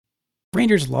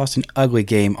Rangers lost an ugly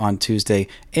game on Tuesday,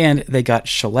 and they got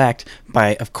shellacked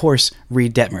by, of course,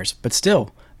 Reed Detmers. But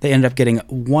still, they ended up getting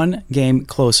one game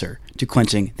closer to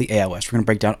clinching the AL West. We're going to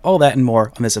break down all that and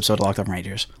more on this episode of Locked On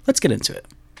Rangers. Let's get into it.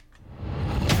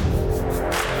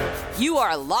 You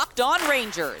are Locked On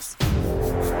Rangers,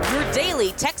 your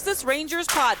daily Texas Rangers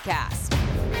podcast.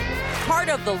 Part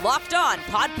of the Locked On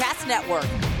Podcast Network,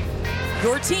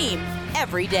 your team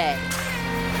every day.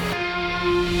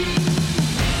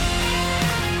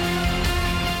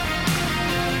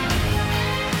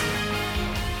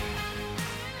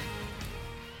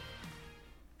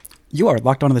 You are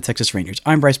Locked On to the Texas Rangers.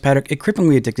 I'm Bryce Patrick, a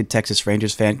cripplingly addicted Texas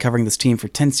Rangers fan covering this team for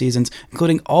 10 seasons,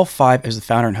 including all 5 as the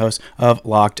founder and host of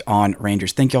Locked On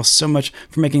Rangers. Thank you all so much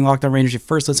for making Locked On Rangers your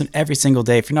first listen every single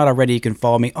day. If you're not already, you can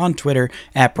follow me on Twitter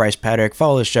at Bryce Patrick.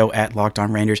 Follow the show at Locked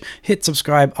On Rangers. Hit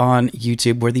subscribe on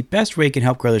YouTube, where the best way you can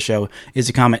help grow the show is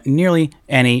to comment nearly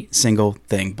any single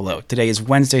thing below. Today is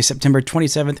Wednesday, September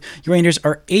 27th. Your Rangers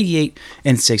are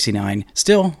 88-69,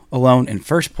 still alone in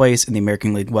first place in the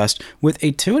American League West with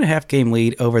a 2.5 game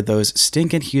lead over those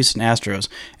stinking Houston Astros,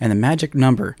 and the magic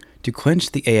number to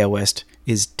clinch the AL West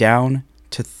is down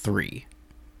to 3.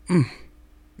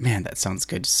 Man, that sounds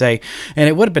good to say, and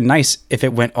it would have been nice if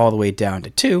it went all the way down to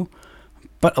 2,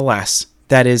 but alas,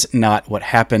 that is not what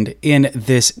happened in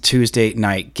this Tuesday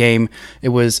night game. It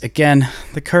was, again,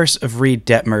 the curse of Reed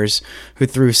Detmers, who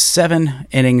threw 7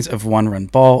 innings of one-run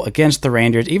ball against the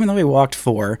Rangers, even though he walked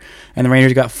 4, and the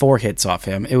Rangers got 4 hits off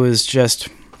him. It was just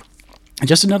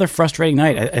another frustrating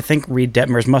night. I think Reed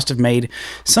Detmers must have made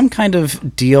some kind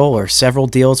of deal or several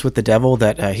deals with the devil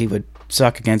that he would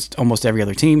suck against almost every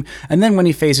other team. And then when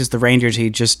he faces the Rangers, he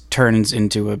just turns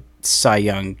into a Cy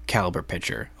Young caliber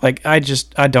pitcher. Like, I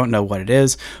don't know what it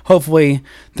is. Hopefully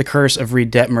the curse of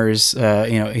Reed Detmers,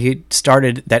 he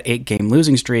started that 8-game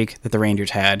losing streak that the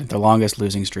Rangers had, the longest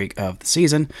losing streak of the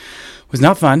season. It was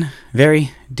not fun,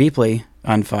 very deeply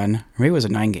unfun. Maybe it was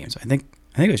 9 games. I think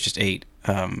it was just 8.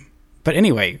 But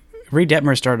anyway, Reed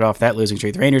Detmers started off that losing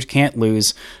streak. The Rangers can't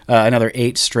lose another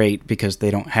 8 straight because they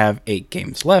don't have 8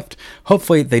 games left.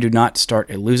 Hopefully they do not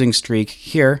start a losing streak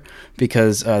here,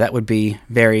 because that would be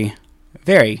very,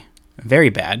 very, very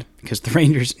bad, because the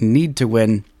Rangers need to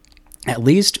win at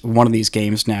least one of these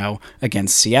games now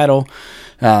against Seattle.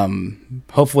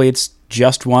 Hopefully it's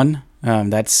just one.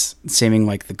 That's seeming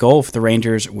like the goal. If the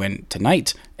Rangers win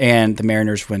tonight and the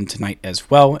Mariners win tonight as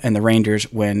well, and the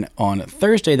Rangers win on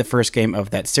Thursday, the first game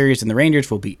of that series, and the Rangers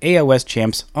will be AL West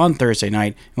champs on Thursday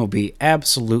night, and will be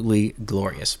absolutely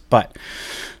glorious. But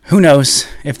who knows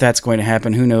if that's going to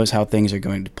happen? Who knows how things are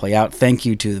going to play out? Thank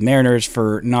you to the Mariners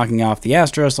for knocking off the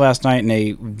Astros last night in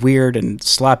a weird and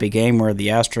sloppy game where the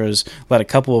Astros let a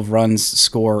couple of runs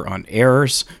score on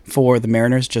errors for the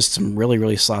Mariners. Just some really,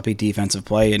 really sloppy defensive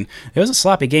play. And it was a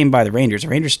sloppy game by the Rangers. The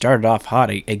Rangers started off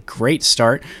hot, a great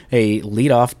start, a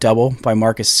leadoff double by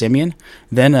Marcus Semien,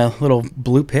 then a little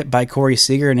bloop hit by Corey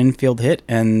Seager, an infield hit,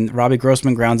 and Robbie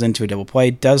Grossman grounds into a double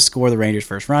play, does score the Rangers'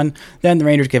 first run. Then the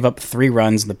Rangers give up 3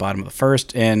 runs in the bottom of the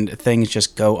first, and things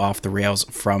just go off the rails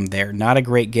from there. Not a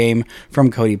great game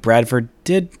from Cody Bradford.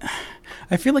 Did,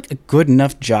 I feel like, a good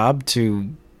enough job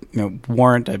to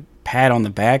warrant a pat on the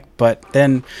back, but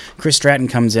then Chris Stratton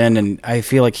comes in, and I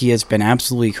feel like he has been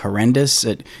absolutely horrendous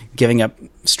at giving up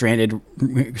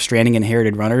stranding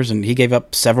inherited runners, and he gave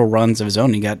up several runs of his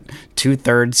own. He got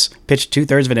pitched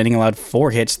 2/3 of an inning, allowed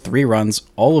 4 hits, 3 runs,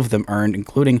 all of them earned,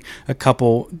 including a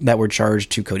couple that were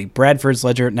charged to Cody Bradford's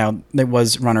ledger. Now, there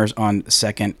was runners on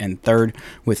second and third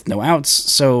with no outs,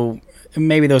 so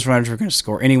maybe those runners were going to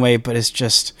score anyway, but it's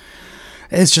just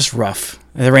rough.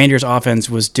 The Rangers offense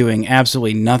was doing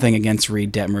absolutely nothing against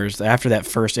Reed Detmers. After that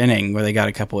first inning where they got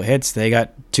a couple of hits, they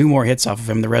got 2 more hits off of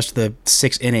him the rest of the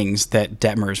 6 innings that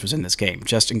Detmers was in this game.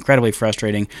 Just incredibly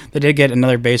frustrating. They did get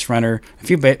another base runner, a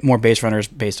few more base runners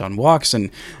based on walks,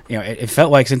 and it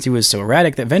felt like, since he was so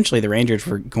erratic, that eventually the Rangers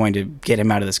were going to get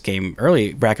him out of this game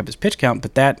early, rack up his pitch count,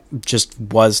 but that just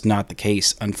was not the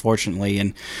case, unfortunately.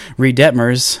 And Reed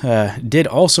Detmers did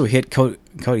also hit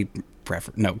Corey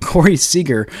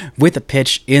Seager with a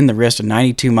pitch in the wrist, a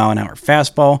 92-mile-an-hour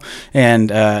fastball,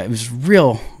 and it was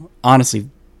real, honestly,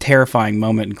 terrifying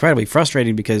moment, incredibly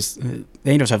frustrating, because the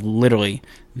Angels have literally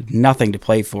nothing to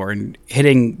play for, and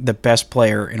hitting the best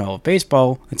player in all of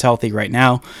baseball that's healthy right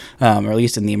now, or at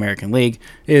least in the American League,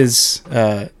 is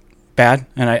bad.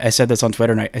 And I said this on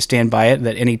Twitter, and I stand by it,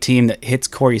 that any team that hits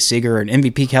Corey Seager, an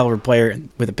MVP caliber player,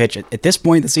 with a pitch at this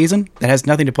point in the season that has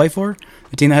nothing to play for,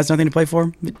 a team that has nothing to play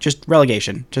for, just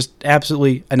relegation, just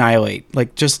absolutely annihilate,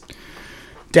 like just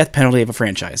death penalty of a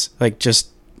franchise, like just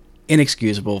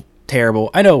inexcusable, terrible.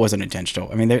 I know it wasn't intentional.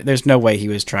 I mean, there's no way he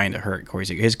was trying to hurt Corey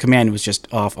Seager. His command was just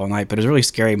off all night, but it was a really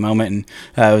scary moment. And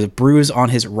it was a bruise on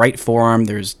his right forearm.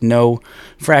 There's no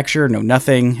fracture, no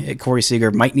nothing. Corey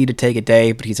Seager might need to take a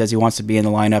day, but he says he wants to be in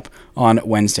the lineup on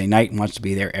Wednesday night and wants to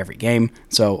be there every game.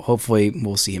 So hopefully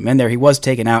we'll see him in there. He was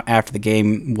taken out after the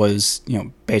game was,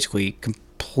 basically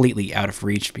completely out of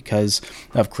reach because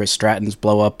of Chris Stratton's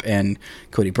blow up and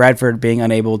Cody Bradford being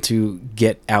unable to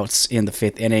get outs in the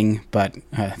 5th inning. But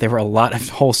there were a lot of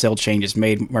wholesale changes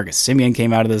made. Marcus Semien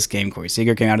came out of this game. Corey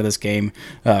Seager came out of this game.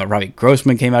 Robbie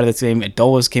Grossman came out of this game.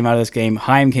 Adolis came out of this game.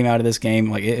 Heim came out of this game.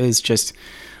 Like, it was just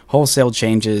wholesale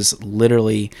changes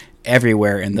literally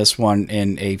everywhere in this one,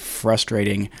 in a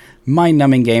frustrating,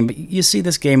 mind-numbing game. But you see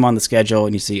this game on the schedule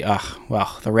and you see,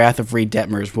 the wrath of Reed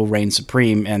Detmers will reign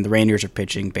supreme, and the Rangers are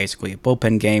pitching basically a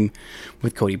bullpen game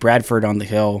with Cody Bradford on the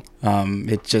hill.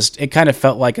 It kind of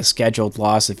felt like a scheduled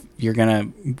loss. If you're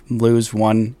going to lose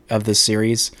one of this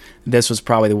series, this was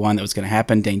probably the one that was going to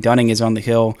happen. Dane Dunning is on the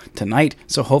hill tonight,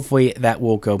 so hopefully that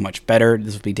will go much better.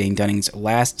 This will be Dane Dunning's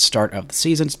last start of the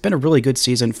season. It's been a really good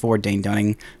season for Dane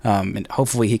Dunning, and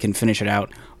hopefully he can finish it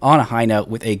out on a high note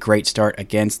with a great start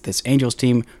against this Angels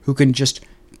team who can just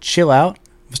chill out.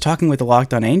 I was talking with the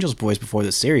Locked On Angels boys before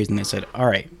the series, and they said, all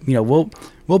right,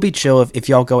 we'll be chill if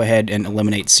y'all go ahead and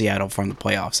eliminate Seattle from the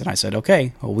playoffs. And I said,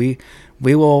 okay, well, we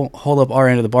will hold up our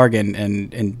end of the bargain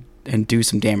and do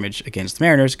some damage against the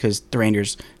Mariners, because the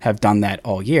Rangers have done that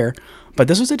all year. But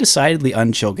this was a decidedly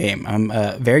unchill game. I'm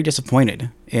very disappointed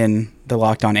in the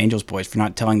Locked On Angels boys for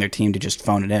not telling their team to just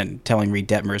phone it in, telling Reed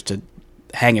Detmers to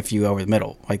hang a few over the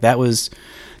middle. Like, that was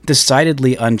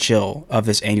decidedly unchill of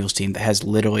this Angels team that has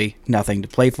literally nothing to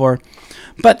play for.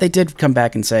 But they did come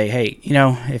back and say, hey,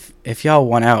 if y'all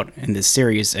won out in this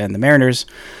series and the Mariners,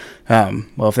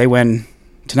 if they win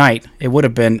tonight, it would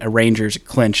have been a Rangers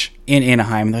clinch in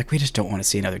Anaheim. Like, we just don't want to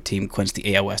see another team clinch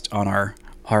the AL West on our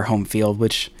home field,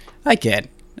 which I get.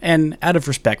 And out of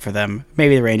respect for them,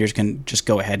 maybe the Rangers can just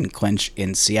go ahead and clinch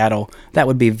in Seattle. That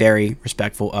would be very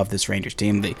respectful of this Rangers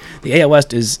team. The AL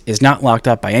West is not locked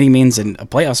up by any means, and a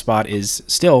playoff spot is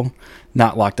still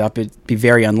not locked up. It'd be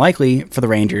very unlikely for the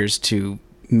Rangers to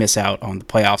miss out on the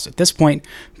playoffs at this point.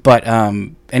 But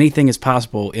anything is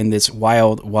possible in this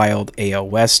wild AL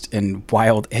West and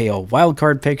wild AL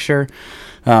wildcard picture.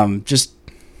 Just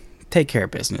take care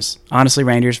of business. Honestly,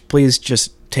 Rangers, please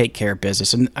just take care of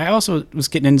business. And I also was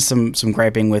getting into some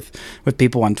griping with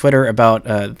people on Twitter about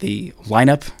the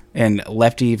lineup and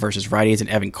lefty versus righties, and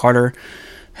Evan Carter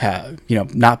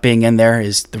not being in there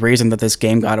is the reason that this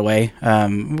game got away.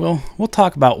 We'll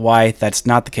talk about why that's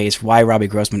not the case, why Robbie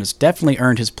Grossman has definitely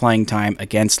earned his playing time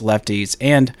against lefties,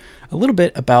 and a little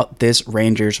bit about this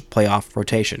Rangers playoff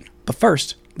rotation. But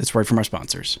first, this word from our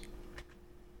sponsors.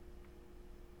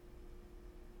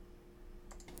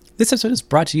 This episode is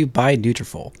brought to you by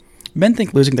Nutrafol. Men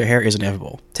think losing their hair is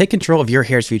inevitable. Take control of your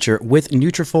hair's future with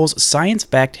Nutrafol's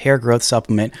science-backed hair growth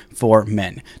supplement for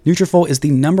men. Nutrafol is the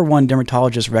 #1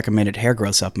 dermatologist-recommended hair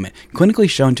growth supplement, clinically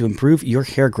shown to improve your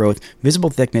hair growth, visible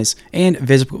thickness, and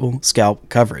visible scalp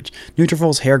coverage.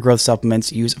 Nutrafol's hair growth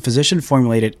supplements use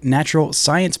physician-formulated, natural,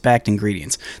 science-backed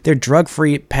ingredients. Their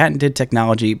drug-free, patented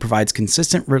technology provides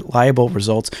consistent, reliable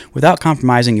results without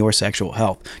compromising your sexual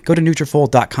health. Go to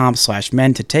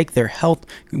Nutrafol.com/men to take their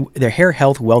hair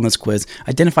health wellness quiz,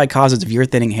 identify causes of your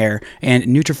thinning hair, and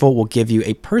Nutrafol will give you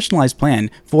a personalized plan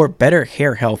for better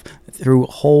hair health through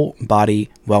whole body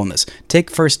wellness. Take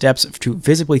first steps to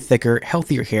visibly thicker,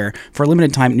 healthier hair. For a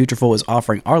limited time, Nutrafol is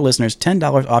offering our listeners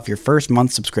 $10 off your first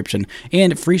month subscription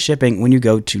and free shipping when you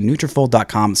go to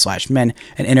Nutrafol.com/men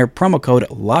and enter promo code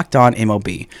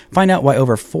LOCKEDONMLB. Find out why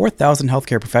over 4,000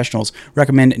 healthcare professionals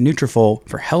recommend Nutrafol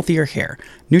for healthier hair.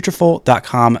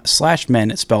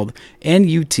 Nutrafol.com/men, spelled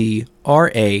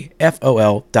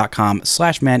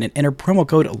Nutrafol.com/men, and enter promo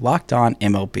code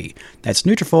LOCKEDONMLB. That's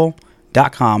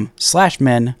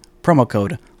Nutrafol.com/men, promo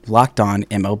code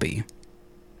LOCKEDONMLB.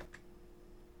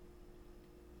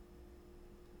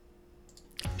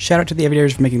 Shout out to the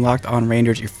Aviators for making Locked On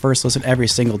Rangers your first listen every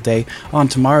single day. On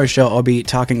tomorrow's show, I'll be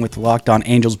talking with the Locked On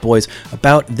Angels boys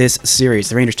about this series.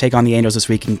 The Rangers take on the Angels this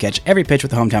week and catch every pitch with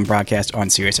the hometown broadcast on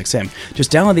SiriusXM.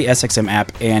 Just download the SXM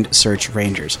app and search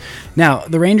Rangers. Now,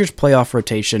 the Rangers playoff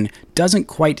rotation doesn't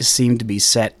quite seem to be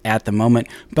set at the moment,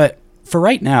 but for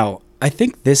right now, I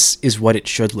think this is what it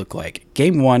should look like.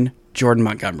 Game 1, Jordan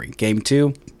Montgomery. Game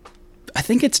 2, I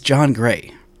think it's Jon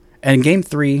Gray. And Game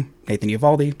 3, Nathan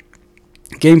Eovaldi.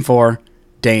 Game 4,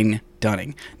 Dane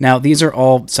Dunning. Now, these are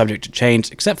all subject to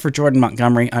change, except for Jordan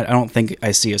Montgomery. I don't think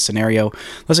I see a scenario,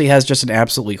 unless he has just an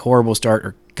absolutely horrible start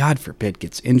or God forbid,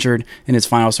 gets injured in his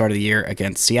final start of the year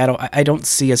against Seattle, I don't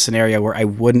see a scenario where I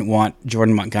wouldn't want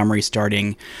Jordan Montgomery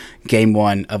starting game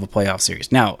 1 of a playoff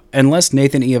series. Now, unless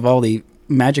Nathan Eovaldi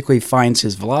magically finds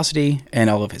his velocity and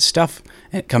all of his stuff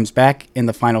and it comes back in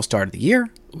the final start of the year,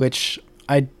 which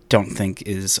I don't think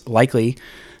is likely,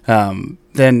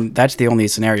 then that's the only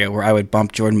scenario where I would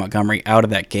bump Jordan Montgomery out of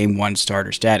that game 1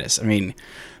 starter status. I mean,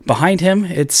 behind him,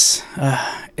 it's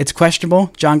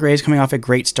questionable. Jon Gray is coming off a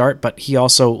great start, but he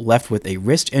also left with a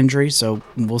wrist injury, so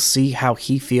we'll see how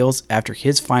he feels after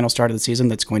his final start of the season.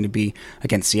 That's going to be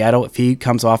against Seattle. If he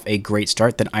comes off a great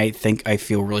start, then I think I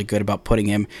feel really good about putting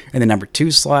him in the number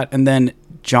 2 slot. And then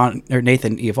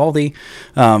Nathan Eovaldi,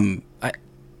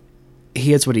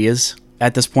 he is what he is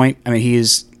at this point. I mean,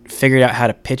 he's figured out how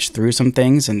to pitch through some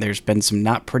things, and there's been some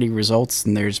not pretty results,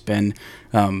 and there's been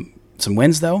some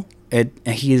wins, though.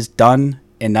 He has done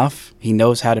enough. He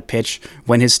knows how to pitch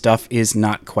when his stuff is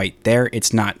not quite there.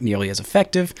 It's not nearly as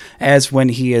effective as when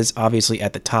he is obviously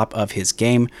at the top of his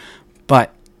game,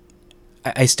 but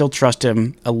I still trust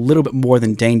him a little bit more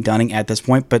than Dane Dunning at this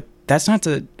point, but that's not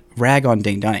to rag on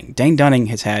Dane Dunning. Dane Dunning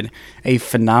has had a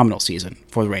phenomenal season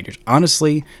for the Rangers.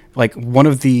 Honestly, like, one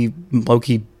of the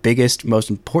low-key biggest, most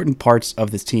important parts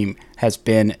of this team has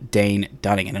been Dane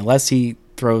Dunning, and unless he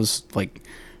throws like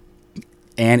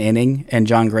an inning and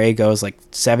Jon Gray goes like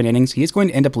 7 innings, he's going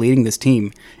to end up leading this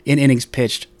team in innings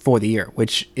pitched for the year,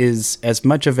 which is as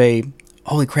much of a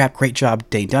holy crap, great job,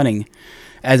 Dane Dunning,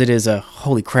 as it is a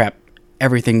holy crap,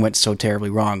 everything went so terribly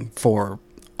wrong for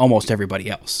almost everybody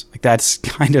else. Like, that's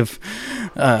kind of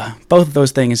both of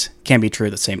those things can be true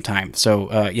at the same time. So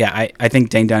I think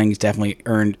Dane Dunning's definitely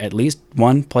earned at least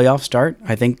one playoff start.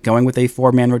 I think going with a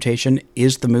 4-man rotation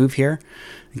is the move here,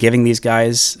 giving these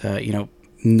guys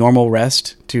normal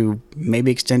rest to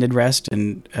maybe extended rest.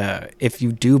 And if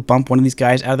you do bump one of these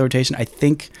guys out of the rotation, I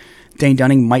think Dane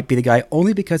Dunning might be the guy,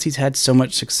 only because he's had so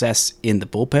much success in the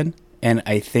bullpen. And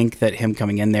I think that him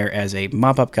coming in there as a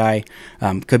mop-up guy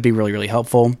could be really, really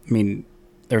helpful. I mean,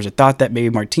 there's a thought that maybe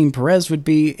Martin Perez would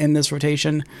be in this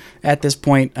rotation at this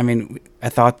point. I mean, I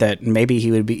thought that maybe he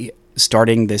would be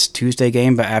starting this Tuesday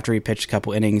game, but after he pitched a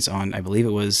couple innings on, I believe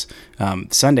it was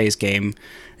Sunday's game,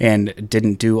 and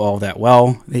didn't do all that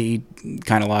well, he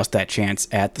kind of lost that chance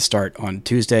at the start on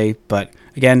Tuesday. But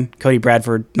again, Cody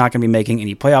Bradford not going to be making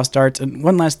any playoff starts. And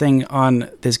one last thing on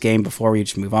this game before we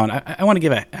just move on, I want to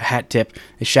give a hat tip,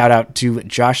 a shout out to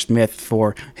Josh Smith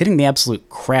for hitting the absolute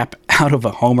crap out of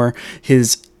a homer,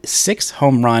 his 6th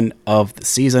home run of the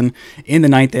season in the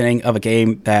 9th inning of a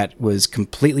game that was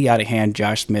completely out of hand.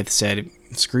 Josh Smith said,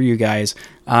 "Screw you guys.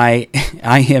 I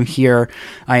am here.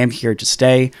 I am here to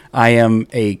stay. I am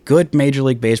a good Major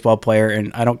League Baseball player,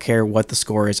 and I don't care what the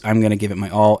score is. I'm going to give it my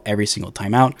all every single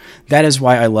time out." That is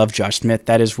why I love Josh Smith.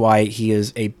 That is why he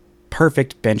is a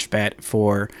perfect bench bat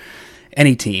for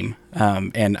any team.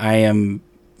 And I am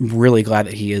really glad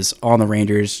that he is on the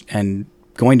Rangers and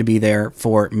going to be there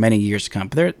for many years to come.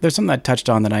 But there's something I touched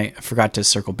on that I forgot to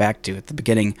circle back to at the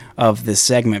beginning of this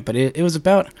segment, but it was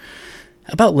about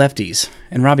lefties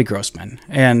and Robbie Grossman,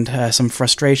 and some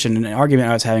frustration and an argument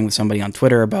I was having with somebody on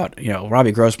Twitter about,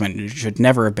 Robbie Grossman should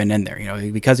never have been in there,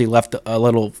 because he left a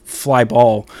little fly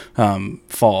ball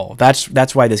fall.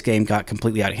 That's why this game got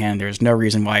completely out of hand. There's no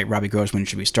reason why Robbie Grossman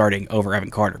should be starting over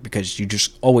Evan Carter, because you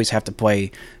just always have to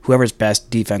play whoever's best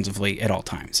defensively at all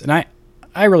times. And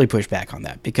I really push back on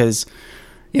that, because,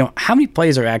 how many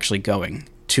plays are actually going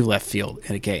to left field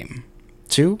in a game?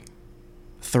 2?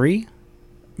 3?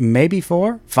 Maybe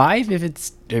 4? 5 if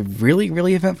it's a really,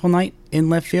 really eventful night in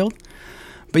left field?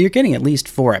 But you're getting at least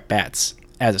 4 at-bats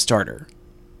as a starter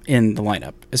in the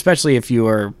lineup, especially if you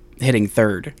are hitting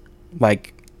third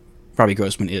like Robbie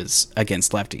Grossman is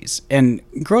against lefties. And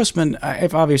Grossman,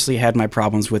 I've obviously had my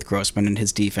problems with Grossman, and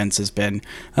his defense has been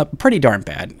pretty darn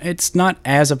bad. It's not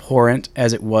as abhorrent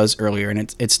as it was earlier,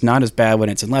 and it's not as bad when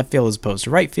it's in left field as opposed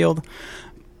to right field.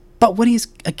 But when he's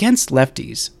against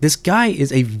lefties, this guy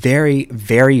is a very,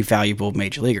 very valuable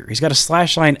major leaguer. He's got a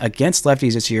slash line against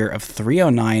lefties this year of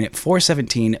 309,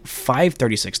 417,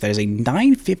 536. That is a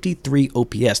 953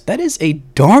 OPS. That is a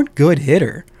darn good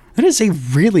hitter. That is a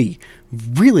really,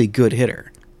 really good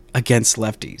hitter against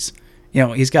lefties.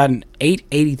 He's got an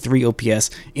 883 OPS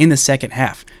in the second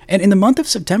half. And in the month of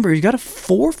September, he's got a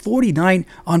 449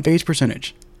 on base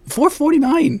percentage.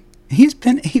 449. He's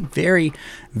been a very,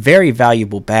 very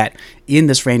valuable bat in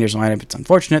this Rangers lineup. It's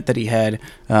unfortunate that he had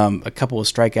a couple of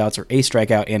strikeouts, or a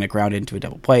strikeout and a ground into a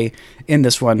double play in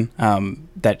this one.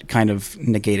 That kind of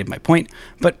negated my point.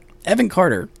 But Evan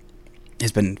Carter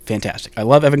has been fantastic. I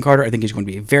love Evan Carter. I think he's going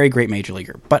to be a very great major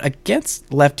leaguer. But against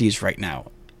lefties right now,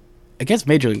 against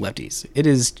Major League lefties, it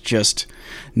is just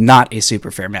not a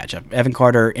super fair matchup. Evan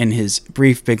Carter, in his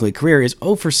brief big league career, is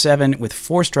 0 for 7 with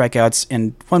 4 strikeouts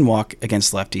and 1 walk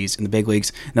against lefties in the big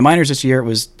leagues. In the minors this year, it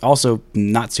was also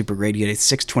not super great. He had a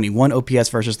 621 OPS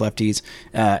versus lefties,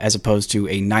 as opposed to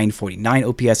a 949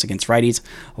 OPS against righties.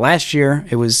 Last year,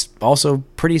 it was also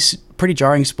pretty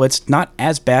jarring splits, not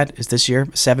as bad as this year,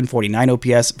 749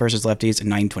 OPS versus lefties and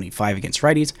 925 against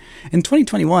righties. In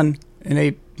 2021, in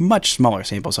a much smaller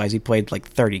sample size, he played like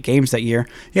 30 games that year.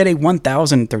 He had a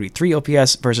 1,033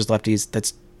 OPS versus lefties,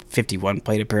 that's 51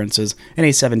 plate appearances, and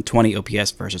a 720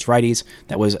 OPS versus righties,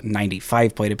 that was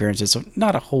 95 plate appearances, so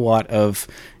not a whole lot of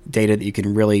data that you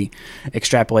can really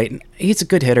extrapolate. He's a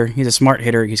good hitter, he's a smart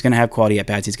hitter, he's going to have quality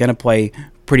at-bats, he's going to play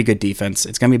pretty good defense.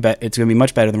 It's going to be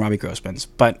much better than Robbie Grossman's,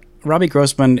 but Robbie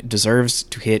Grossman deserves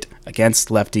to hit against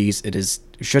lefties.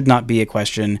 It should not be a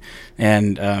question,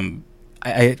 and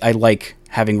I like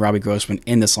having Robbie Grossman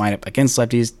in this lineup against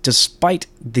lefties, despite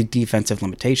the defensive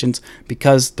limitations,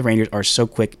 because the Rangers are so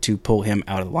quick to pull him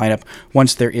out of the lineup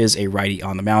once there is a righty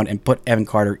on the mound and put Evan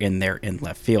Carter in there in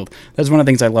left field. That's one of the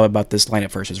things I love about this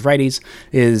lineup versus righties,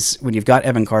 is when you've got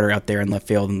Evan Carter out there in left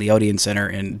field and Leody in center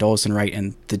and Dolson right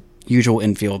and the usual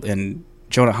infield and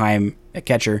Jonah Heim at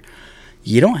catcher,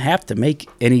 you don't have to make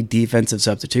any defensive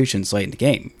substitutions late in the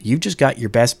game. You've just got your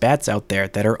best bats out there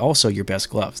that are also your best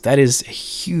gloves. That is a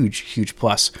huge, huge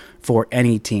plus for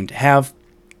any team to have.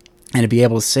 And to be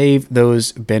able to save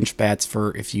those bench bats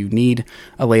for if you need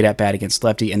a late at bat against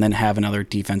lefty, and then have another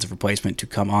defensive replacement to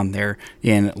come on there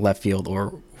in left field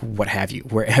or what have you,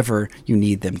 wherever you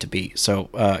need them to be. So,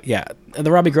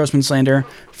 the Robbie Grossman slander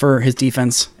for his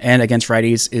defense and against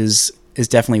righties is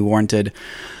definitely warranted.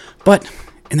 But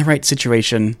in the right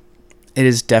situation, it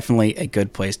is definitely a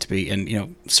good place to be.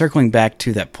 And, circling back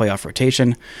to that playoff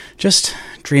rotation, just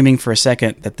dreaming for a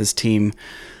second that this team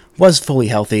was fully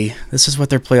healthy. This is what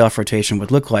their playoff rotation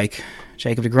would look like.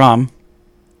 Jacob deGrom,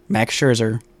 Max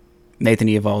Scherzer, Nathan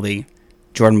Eovaldi,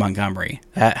 Jordan Montgomery.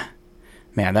 That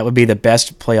would be the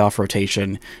best playoff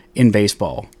rotation in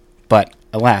baseball. But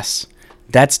alas,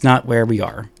 that's not where we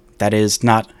are. That is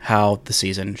not how the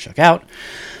season shook out.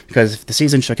 Because if the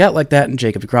season shook out like that and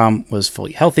Jacob deGrom was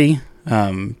fully healthy,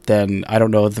 then I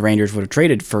don't know if the Rangers would have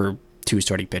traded for 2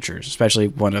 starting pitchers, especially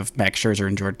one of Max Scherzer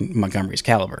and Jordan Montgomery's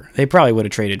caliber. They probably would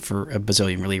have traded for a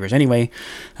bazillion relievers anyway.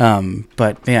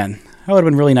 But man, it would have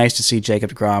been really nice to see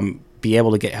Jacob deGrom be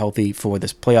able to get healthy for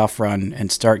this playoff run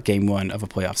and start game 1 of a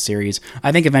playoff series.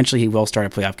 I think eventually he will start a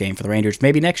playoff game for the Rangers,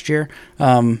 maybe next year,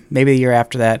 maybe the year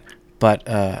after that. But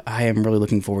I am really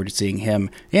looking forward to seeing him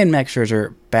and Max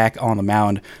Scherzer back on the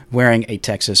mound wearing a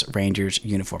Texas Rangers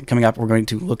uniform. Coming up, we're going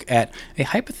to look at a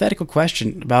hypothetical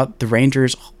question about the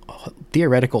Rangers'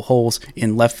 theoretical holes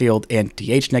in left field and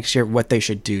DH next year, what they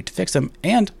should do to fix them,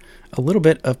 and a little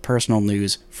bit of personal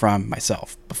news from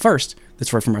myself. But first,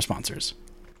 let's word from our sponsors.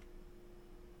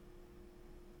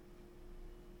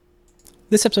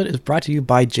 This episode is brought to you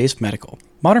by Jase Medical.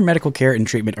 Modern medical care and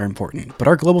treatment are important, but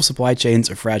our global supply chains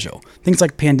are fragile. Things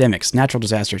like pandemics, natural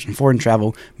disasters, and foreign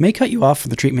travel may cut you off from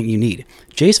the treatment you need.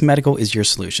 Jase Medical is your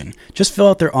solution. Just fill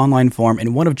out their online form,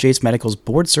 and one of Jase Medical's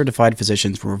board-certified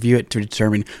physicians will review it to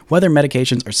determine whether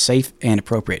medications are safe and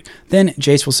appropriate. Then,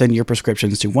 Jase will send your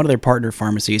prescriptions to one of their partner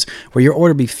pharmacies, where your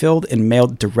order will be filled and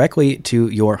mailed directly to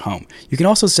your home. You can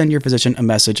also send your physician a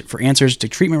message for answers to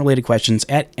treatment-related questions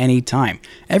at any time.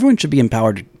 Everyone should be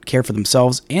empowered to care for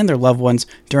themselves and their loved ones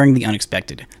during the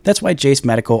unexpected. That's why Jase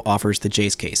Medical offers the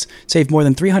Jase case. Save more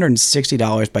than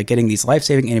 $360 by getting these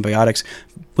life-saving antibiotics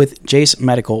with Jase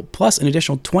Medical, plus an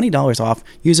additional $20 off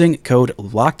using code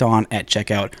LOCKEDON at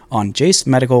checkout on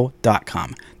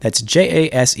jasemedical.com. That's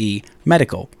JASE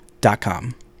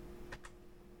medical.com.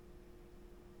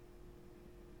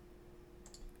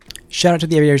 Shout out to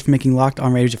the Aviators for making Locked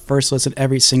On Raiders your first listen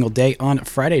every single day. On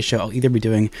Friday's show, I'll either be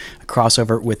doing a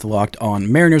crossover with the Locked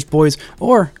On Mariners boys,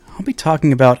 or I'll be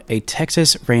talking about a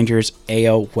Texas Rangers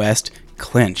AL West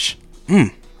clinch.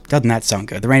 Doesn't that sound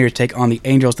good? The Rangers take on the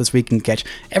Angels this week and catch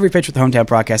every pitch with the Hometown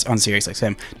broadcast on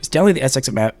SiriusXM. Just download the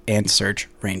SXM app and search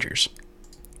Rangers.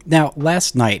 Now,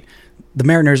 last night, the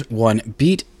Mariners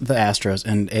beat the Astros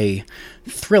in a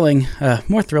thrilling,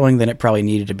 more thrilling than it probably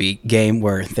needed to be, game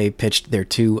where they pitched their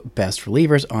 2 best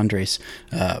relievers. Andres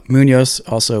Munoz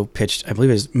also pitched, I believe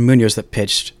it was Munoz that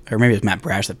pitched, or maybe it was Matt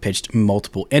Brash that pitched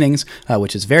multiple innings,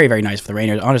 which is very, very nice for the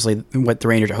Rangers. Honestly, what the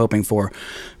Rangers are hoping for,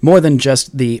 more than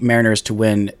just the Mariners to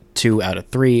win 2 out of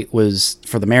 3, was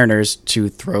for the Mariners to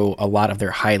throw a lot of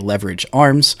their high leverage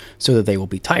arms so that they will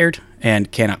be tired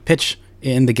and cannot pitch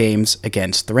in the games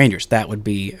against the Rangers. That would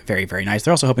be very, very nice.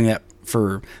 They're also hoping that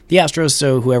for the Astros,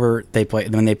 so whoever they play,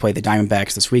 when they play the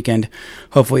Diamondbacks this weekend,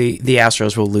 hopefully the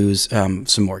Astros will lose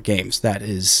some more games. That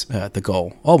is the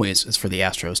goal, always, is for the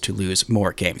Astros to lose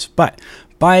more games. But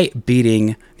by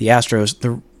beating the Astros,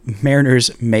 the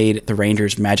Mariners made the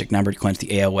Rangers' magic number to clinch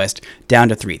the AL West down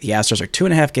to 3. The Astros are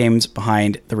 2.5 games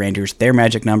behind the Rangers. Their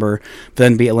magic number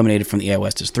then be eliminated from the AL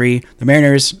West is 3. The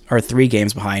Mariners are 3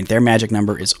 games behind. Their magic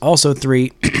number is also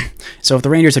 3. So if the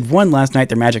Rangers had won last night,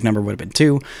 their magic number would have been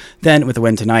 2. Then with the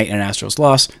win tonight and an Astros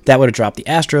loss, that would have dropped the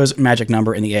Astros' magic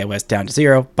number in the AL West down to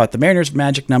 0. But the Mariners'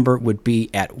 magic number would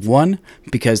be at 1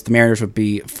 because the Mariners would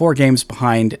be 4 games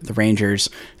behind the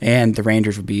Rangers, and the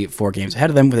Rangers would be 4 games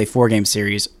ahead of them with a 4-game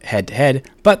series head-to-head.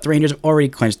 But the Rangers have already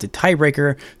clinched the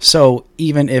tiebreaker, so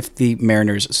even if the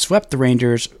Mariners swept the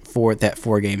Rangers for that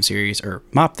 4-game series, or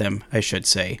mopped them, I should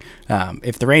say,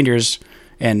 if the Rangers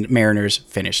and Mariners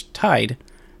finish tied,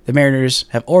 the Mariners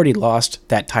have already lost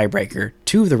that tiebreaker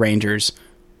to the Rangers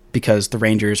because the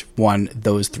Rangers won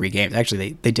those 3 games.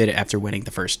 Actually, they did it after winning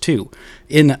the first 2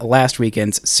 in last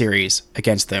weekend's series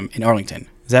against them in Arlington.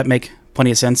 Does that make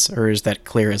plenty of sense, or is that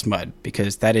clear as mud?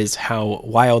 Because that is how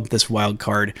wild this wild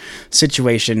card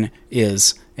situation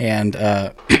is, and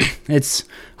it's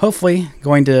hopefully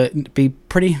going to be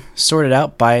pretty sorted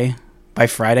out by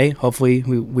Friday. Hopefully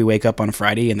we wake up on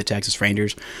Friday and the Texas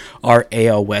Rangers are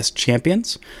AL West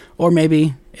champions, or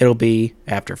maybe it'll be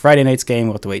after Friday night's game.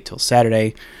 We'll have to wait till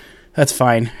Saturday. That's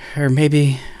fine. Or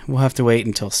maybe we'll have to wait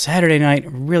until Saturday night.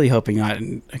 Really hoping not.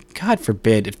 And God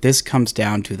forbid if this comes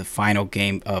down to the final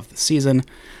game of the season,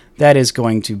 that is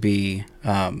going to be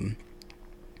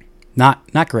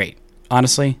not great,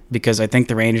 honestly, because I think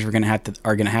the Rangers are going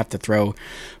to have to throw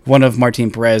one of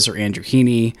Martin Perez or Andrew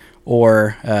Heaney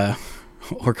or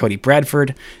Cody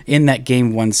Bradford in that game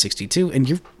 162, and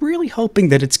you're really hoping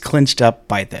that it's clinched up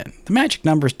by then. The magic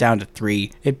number's down to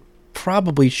 3. It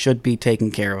probably should be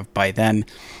taken care of by then,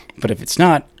 but if it's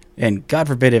not, and God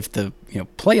forbid if the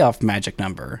playoff magic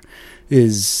number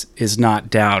is not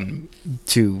down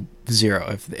to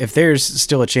 0, if there's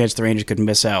still a chance the Rangers could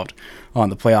miss out on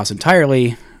the playoffs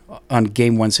entirely on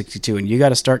game 162, and you got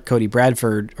to start Cody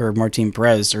Bradford or Martin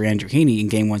Perez or Andrew Heaney in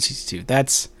game 162,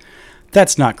 that's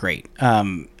not great.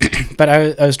 But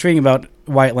I was tweeting about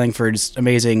Wyatt Langford's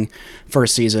amazing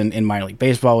first season in minor league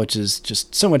baseball, which is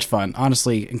just so much fun.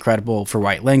 Honestly, incredible for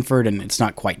Wyatt Langford, and it's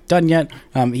not quite done yet.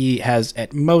 He has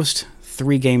at most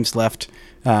 3 games left,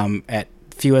 at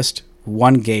fewest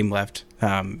 1 game left.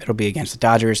 It'll be against the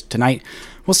Dodgers tonight.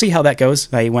 We'll see how that goes.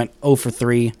 He went 0 for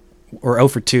 3 or 0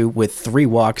 for 2 with 3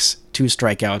 walks, 2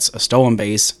 strikeouts, a stolen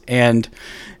base, and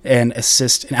an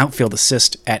outfield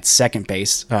assist at second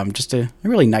base. Just a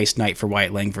really nice night for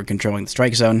Wyatt Langford controlling the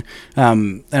strike zone.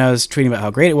 And I was tweeting about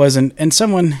how great it was, and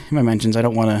someone in my mentions, I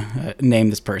don't want to name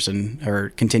this person or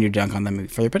continue to dunk on them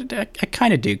further, but I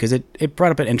kind of do, because it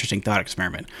brought up an interesting thought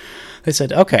experiment. They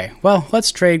said, okay, well,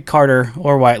 let's trade Carter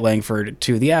or Wyatt Langford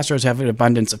to the Astros, have an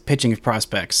abundance of pitching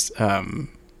prospects,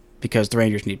 because the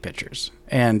Rangers need pitchers.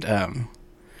 And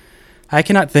I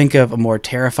cannot think of a more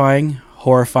terrifying,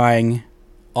 horrifying,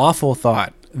 awful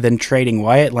thought than trading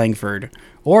Wyatt Langford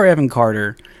or Evan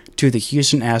Carter to the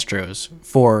Houston Astros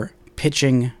for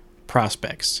pitching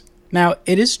prospects. Now,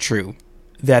 it is true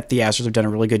that the Astros have done a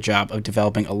really good job of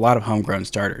developing a lot of homegrown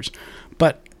starters,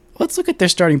 but let's look at their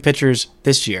starting pitchers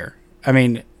this year. I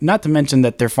mean, not to mention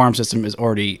that their farm system is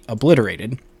already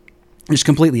obliterated. It's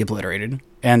completely obliterated,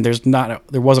 and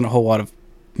there wasn't a whole lot of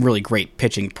really great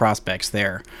pitching prospects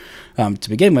there to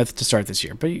begin with to start this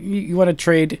year. But you want to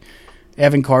trade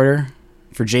Evan Carter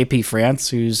for JP France,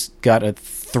 who's got a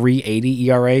 3.80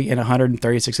 ERA in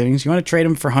 136 innings. You want to trade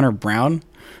him for Hunter Brown,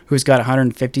 who's got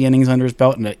 150 innings under his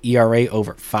belt and an ERA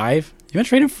over 5. You want to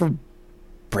trade him for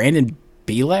Brandon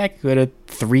Bielak, who had a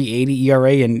 3.80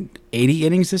 ERA in 80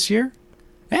 innings this year?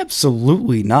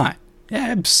 Absolutely not.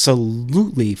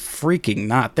 Absolutely freaking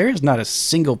not. There is not a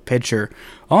single pitcher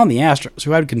on the Astros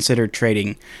who I would consider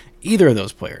trading either of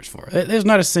those players for. There's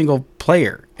not a single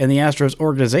player in the Astros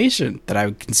organization that I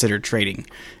would consider trading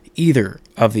either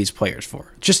of these players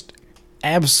for. Just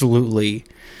absolutely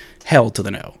hell to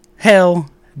the no.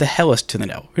 The hellest to the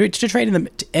no. To trading them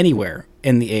to anywhere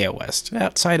in the AL West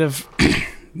outside of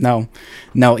No,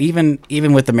 even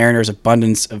with the Mariners'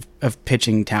 abundance of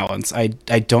pitching talents, I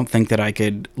don't think that I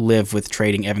could live with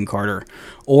trading Evan Carter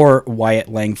or Wyatt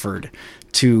Langford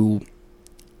to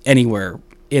anywhere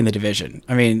in the division.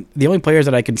 I mean, the only players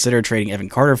that I consider trading Evan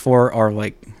Carter for are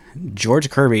like George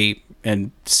Kirby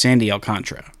and Sandy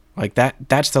Alcantara. Like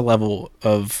that's the level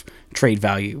of trade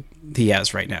value he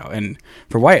has right now. And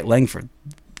for Wyatt Langford,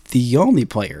 the only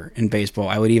player in baseball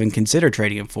I would even consider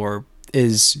trading him for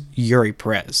is Yuri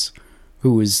Perez,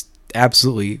 who is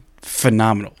absolutely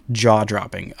phenomenal,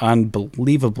 jaw-dropping,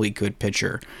 unbelievably good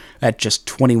pitcher at just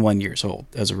 21 years old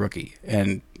as a rookie.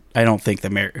 And I don't think the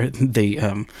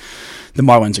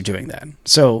Marlins are doing that.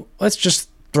 So let's just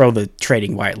throw the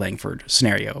trading Wyatt Langford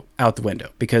scenario out the window,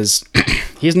 because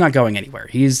he's not going anywhere.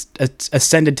 He's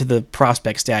ascended to the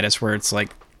prospect status where it's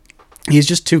like, he's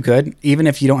just too good. Even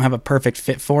if you don't have a perfect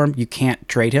fit for him, you can't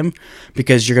trade him,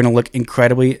 because you're going to look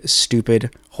incredibly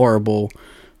stupid, horrible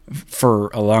for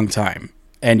a long time,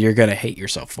 and you're going to hate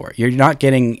yourself for it. You're not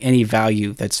getting any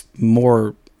value that's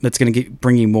going to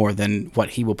bring you more than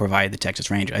what he will provide the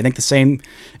Texas Rangers. I think the same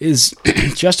is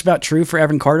just about true for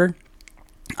Evan Carter.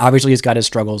 Obviously, he's got his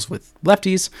struggles with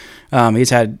lefties. He's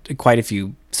had quite a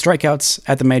few strikeouts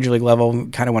at the major league level.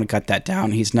 Kind of want to cut that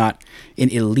down. He's not an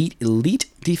elite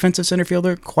defensive center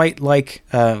fielder, quite like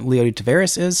Leody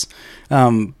Taveras is.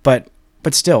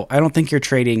 But still, I don't think you're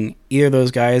trading either of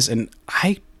those guys, and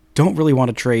I don't really want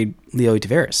to trade Leody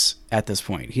Taveras at this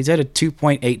point. He's at a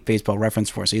 2.8 baseball reference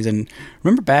for season.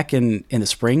 Remember back in the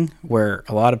spring where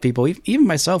a lot of people, even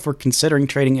myself, were considering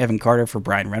trading Evan Carter for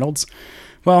Brian Reynolds?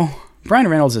 Well, Brian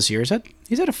Reynolds this year,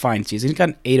 he's had a fine season. He's got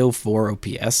an 804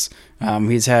 OPS.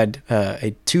 He's had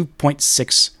a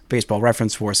 2.6 baseball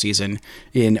reference for season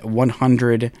in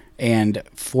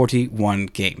 141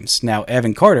 games. Now,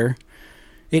 Evan Carter,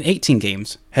 in 18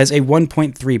 games, has a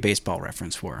 1.3 baseball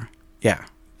reference for. Yeah,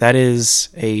 that is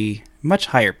a much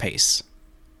higher pace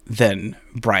than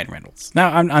Brian Reynolds.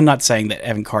 Now, I'm not saying that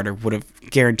Evan Carter would have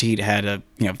guaranteed had a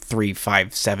 3,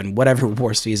 5, 7, whatever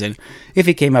WAR season if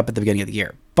he came up at the beginning of the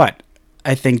year, but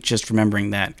I think just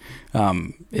remembering that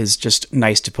is just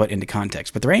nice to put into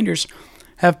context. But the Rangers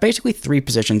have basically 3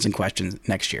 positions in question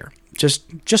next year.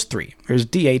 Just 3. There's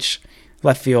DH,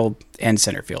 left field, and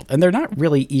center field. And they're not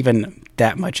really even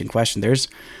that much in question. There's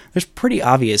pretty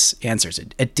obvious answers.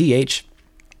 At DH,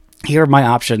 here are my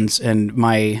options and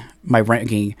my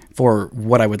ranking for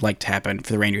what I would like to happen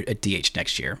for the Rangers at DH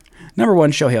next year. Number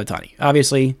 1, Shohei Ohtani.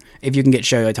 Obviously, if you can get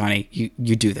Shohei Ohtani,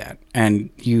 you do that. And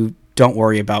you don't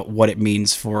worry about what it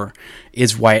means for,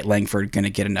 is Wyatt Langford going to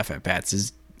get enough at-bats?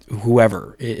 Is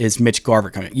Mitch Garver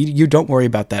coming? You don't worry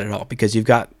about that at all, because you've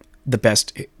got the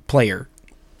best player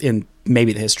in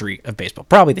maybe the history of baseball,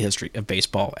 probably the history of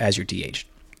baseball, as your DH.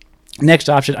 Next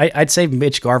option, I'd say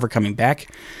Mitch Garver coming back,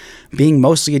 being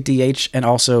mostly a DH and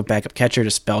also backup catcher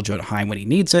to spell Jonah Heim when he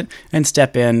needs it and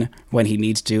step in when he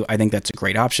needs to. I think that's a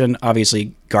great option.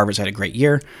 Obviously, Garver's had a great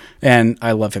year, and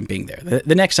I love him being there.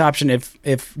 The next option,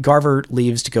 if Garver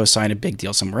leaves to go sign a big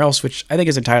deal somewhere else, which I think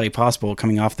is entirely possible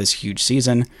coming off this huge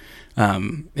season,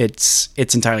 it's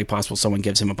entirely possible someone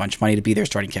gives him a bunch of money to be their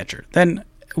starting catcher. Then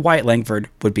Wyatt Langford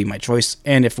would be my choice,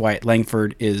 and if Wyatt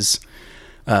Langford is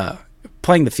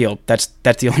playing the field, that's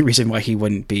the only reason why he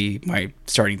wouldn't be my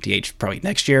starting DH probably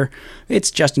next year.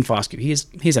 It's Justin Foscue.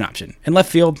 He's an option. In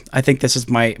left field, I think this is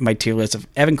my tier list of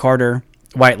Evan Carter,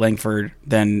 Wyatt Langford,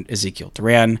 then Ezekiel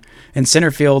Duran. In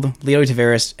center field, Leody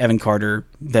Taveras, Evan Carter,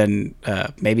 then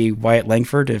maybe Wyatt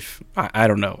Langford. If I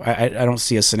don't know. I don't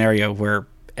see a scenario where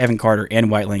Evan Carter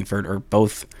and Wyatt Langford are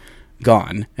both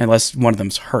gone unless one of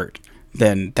them's hurt.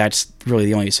 Then that's really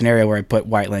the only scenario where I put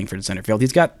Wyatt Langford in center field.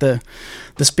 He's got the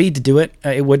speed to do it.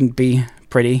 It wouldn't be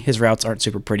pretty. His routes aren't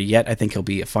super pretty yet. I think he'll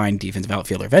be a fine defensive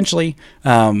outfielder eventually.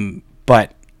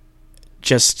 But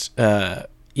just, I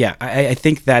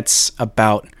think that's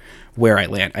about where I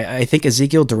land. I think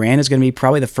Ezekiel Duran is going to be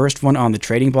probably the first one on the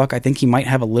trading block. I think he might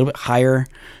have a little bit higher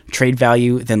trade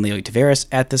value than Leody Taveras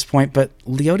at this point, but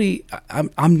Leody,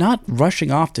 I'm not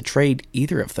rushing off to trade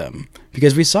either of them,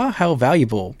 because we saw how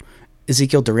valuable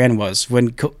Ezekiel Duran was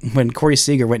when Corey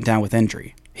Seager went down with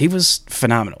injury. He was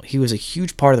phenomenal. He was a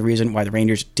huge part of the reason why the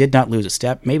Rangers did not lose a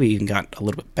step, maybe even got a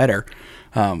little bit better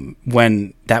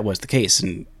when that was the case.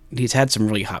 And he's had some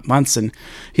really hot months, and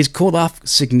he's cooled off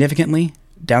significantly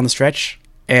down the stretch.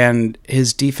 And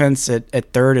his defense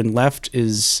at third and left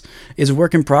is a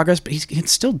work in progress, but he can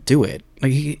still do it.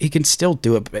 Like he can still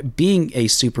do it. But being a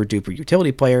super duper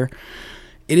utility player,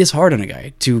 it is hard on a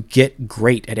guy to get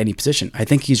great at any position. I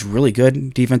think he's really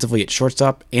good defensively at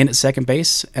shortstop and at second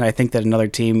base, and I think that another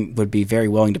team would be very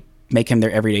willing to make him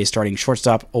their everyday starting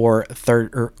shortstop or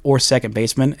third or second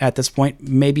baseman at this point,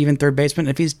 maybe even third baseman.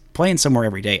 If he's playing somewhere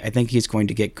every day, I think he's going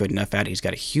to get good enough at it. He's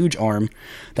got a huge arm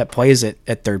that plays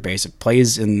at third base. It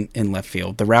plays in left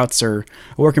field. The routes are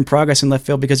a work in progress in left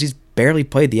field because he's barely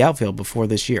played the outfield before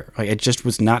this year. Like, it just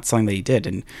was not something that he did,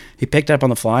 and he picked up on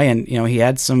the fly, and he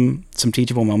had some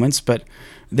teachable moments, but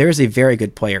there's a very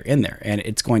good player in there, and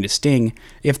it's going to sting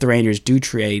if the Rangers do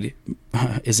trade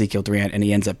Ezekiel Duran and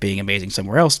he ends up being amazing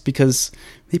somewhere else, because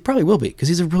he probably will be, because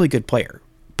he's a really good player.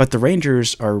 But the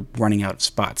Rangers are running out of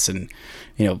spots, and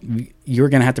you're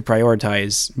going to have to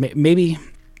prioritize. Maybe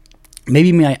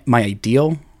my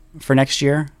ideal for next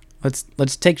year. Let's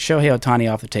take Shohei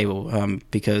Ohtani off the table,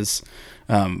 because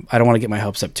I don't want to get my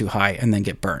hopes up too high and then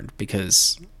get burned,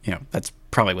 because that's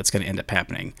probably what's going to end up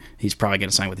happening. He's probably going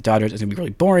to sign with the Dodgers. It's going to be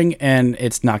really boring, and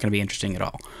it's not going to be interesting at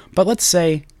all. But let's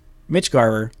say Mitch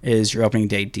Garver is your opening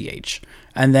day DH.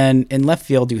 And then in left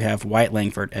field, you have Wyatt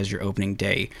Langford as your opening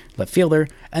day left fielder.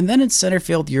 And then in center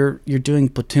field, you're doing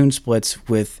platoon splits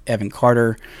with Evan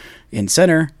Carter in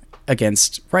center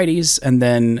against righties, and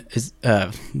then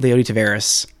Leody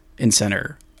Taveras in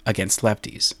center against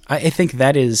lefties. I think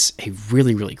that is a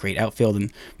really, really great outfield.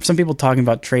 And for some people talking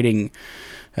about trading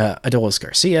Adolis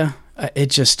Garcia, I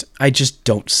just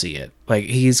don't see it. Like,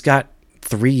 he's got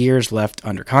 3 years left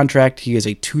under contract. He is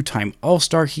a 2-time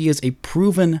All-Star. He is a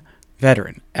proven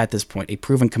veteran at this point, a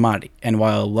proven commodity. And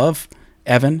while I love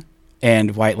Evan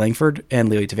and Wyatt Langford and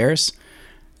Leody Taveras,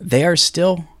 they are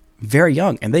still very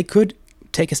young, and they could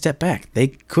take a step back. They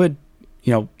could,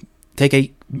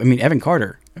 Evan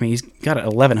Carter, he's got an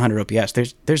 1100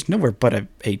 OPS. There's nowhere but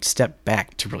a step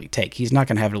back to really take. He's not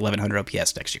going to have an 1100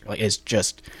 OPS next year. Like, it's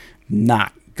just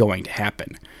not going to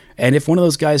happen. And if one of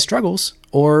those guys struggles,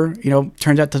 or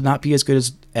turns out to not be as good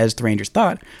as the Rangers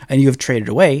thought, and you have traded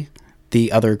away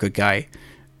the other good guy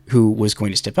who was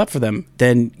going to step up for them,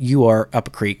 then you are up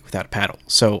a creek without a paddle.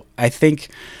 So I think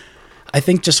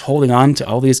just holding on to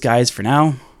all these guys for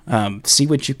now, see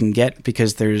what you can get,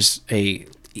 because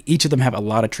each of them have a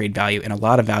lot of trade value and a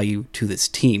lot of value to this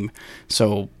team.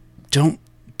 So don't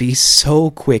be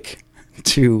so quick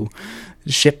to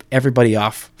ship everybody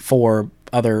off for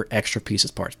other extra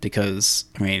pieces parts, because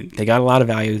they got a lot of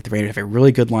value. The Rangers have a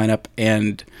really good lineup,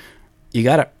 and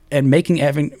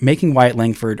making Wyatt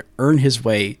Langford earn his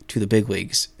way to the big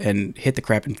leagues and hit the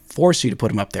crap and force you to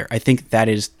put him up there. I think that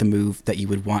is the move that you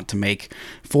would want to make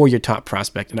for your top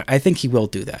prospect, and I think he will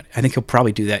do that. I think he'll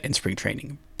probably do that in spring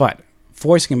training, but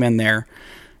forcing him in there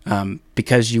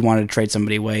because you wanted to trade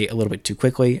somebody away a little bit too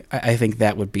quickly, I think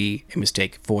that would be a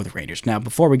mistake for the Rangers. Now,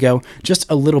 before we go, just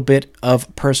a little bit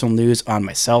of personal news on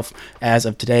myself. As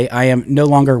of today, I am no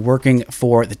longer working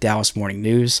for the Dallas Morning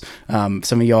News. Some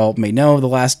of y'all may know the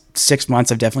last 6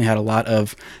 months I've definitely had a lot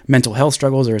of mental health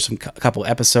struggles. There were a couple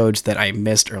episodes that I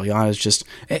missed early on.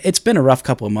 It's been a rough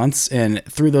couple of months, and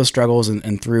through those struggles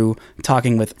and through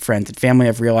talking with friends and family,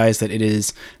 I've realized that it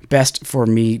is best for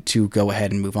me to go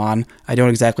ahead and move on. I don't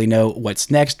exactly know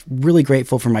what's next. Really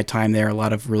grateful for my time there. A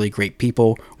lot of really great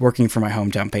people. Working for my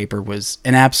hometown paper was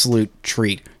an absolute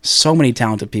treat. So many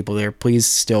talented people there. Please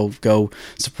still go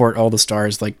support all the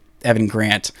stars like Evan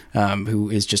Grant, who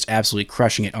is just absolutely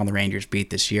crushing it on the Rangers beat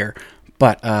this year.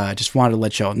 But just wanted to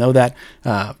let y'all know that.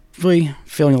 Really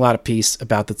feeling a lot of peace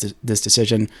about this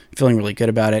decision. Feeling really good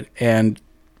about it. And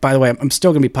by the way, I'm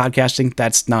still going to be podcasting.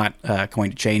 That's not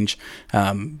going to change.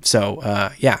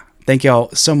 Yeah. Thank y'all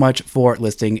so much for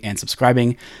listening and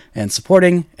subscribing and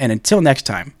supporting. And until next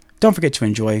time, don't forget to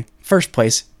enjoy first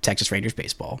place Texas Rangers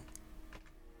baseball.